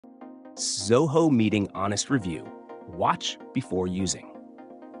Zoho Meeting Honest Review. Watch before using.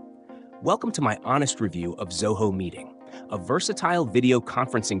 Welcome to my honest review of Zoho Meeting, a versatile video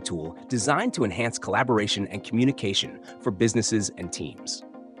conferencing tool designed to enhance collaboration and communication for businesses and teams.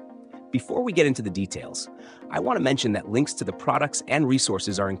 Before we get into the details, I want to mention that links to the products and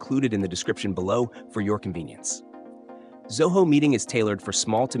resources are included in the description below for your convenience. Zoho Meeting is tailored for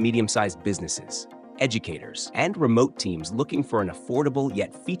small to medium-sized businesses, educators, and remote teams looking for an affordable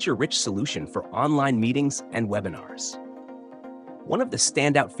yet feature-rich solution for online meetings and webinars. One of the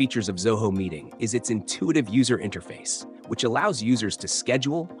standout features of Zoho Meeting is its intuitive user interface, which allows users to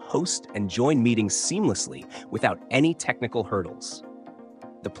schedule, host, and join meetings seamlessly without any technical hurdles.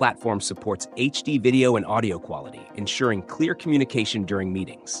 The platform supports HD video and audio quality, ensuring clear communication during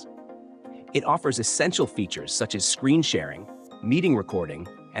meetings. It offers essential features such as screen sharing, meeting recording,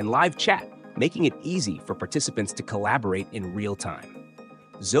 and live chat, making it easy for participants to collaborate in real time.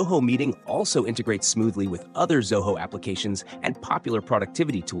 Zoho Meeting also integrates smoothly with other Zoho applications and popular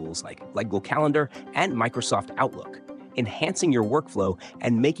productivity tools like Google Calendar and Microsoft Outlook, enhancing your workflow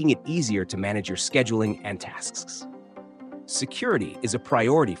and making it easier to manage your scheduling and tasks. Security is a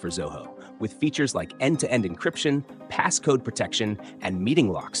priority for Zoho, with features like end-to-end encryption, passcode protection, and meeting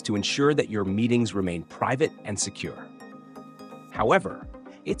locks to ensure that your meetings remain private and secure. However,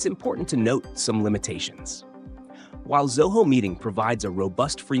 it's important to note some limitations. While Zoho Meeting provides a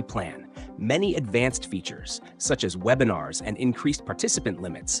robust free plan, many advanced features, such as webinars and increased participant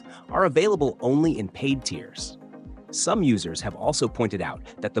limits, are available only in paid tiers. Some users have also pointed out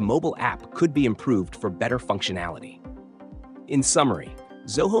that the mobile app could be improved for better functionality. In summary,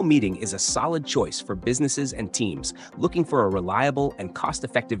 Zoho Meeting is a solid choice for businesses and teams looking for a reliable and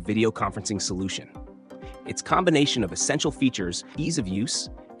cost-effective video conferencing solution. Its combination of essential features, ease of use,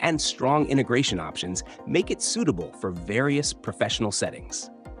 and strong integration options make it suitable for various professional settings.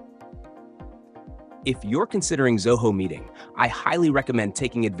 If you're considering Zoho Meeting, I highly recommend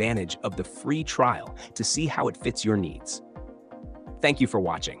taking advantage of the free trial to see how it fits your needs. Thank you for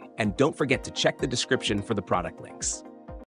watching, and don't forget to check the description for the product links.